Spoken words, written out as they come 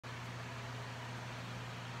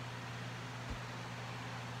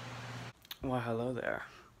Why, hello there.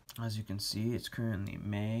 As you can see, it's currently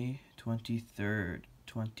May 23rd,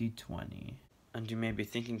 2020. And you may be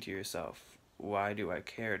thinking to yourself, why do I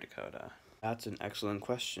care, Dakota? That's an excellent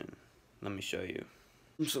question. Let me show you.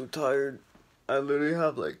 I'm so tired. I literally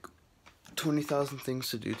have like 20,000 things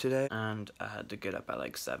to do today. And I had to get up at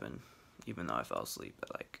like 7, even though I fell asleep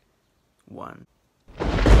at like 1.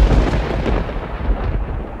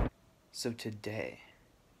 So today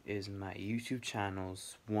is my YouTube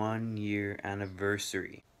channel's 1-year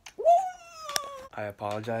anniversary. I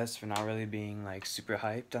apologize for not really being like super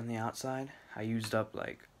hyped on the outside. I used up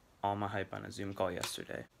like all my hype on a Zoom call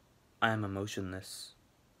yesterday. I am emotionless.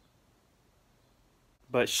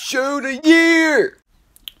 But shoot, a year!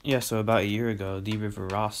 Yeah, so about a year ago, D River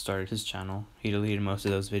Ross started his channel. He deleted most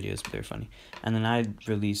of those videos, but they're funny. And then I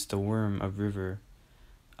released The Worm of River,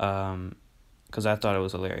 because I thought it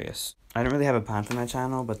was hilarious. I didn't really have a plan for my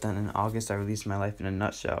channel, but then in August I released My Life in a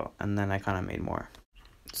Nutshell, and then I kind of made more.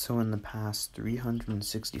 So in the past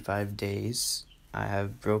 365 days, I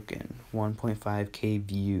have broken 1.5k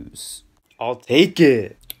views. I'll take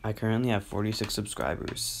it! I currently have 46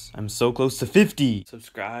 subscribers. I'm so close to 50!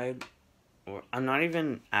 Subscribe, or I'm not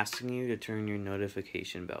even asking you to turn your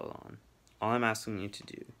notification bell on. All I'm asking you to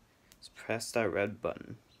do is press that red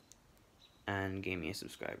button and give me a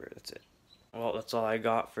subscriber. That's it. Well, that's all I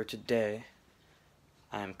got for today.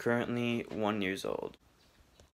 I am currently 1 year old.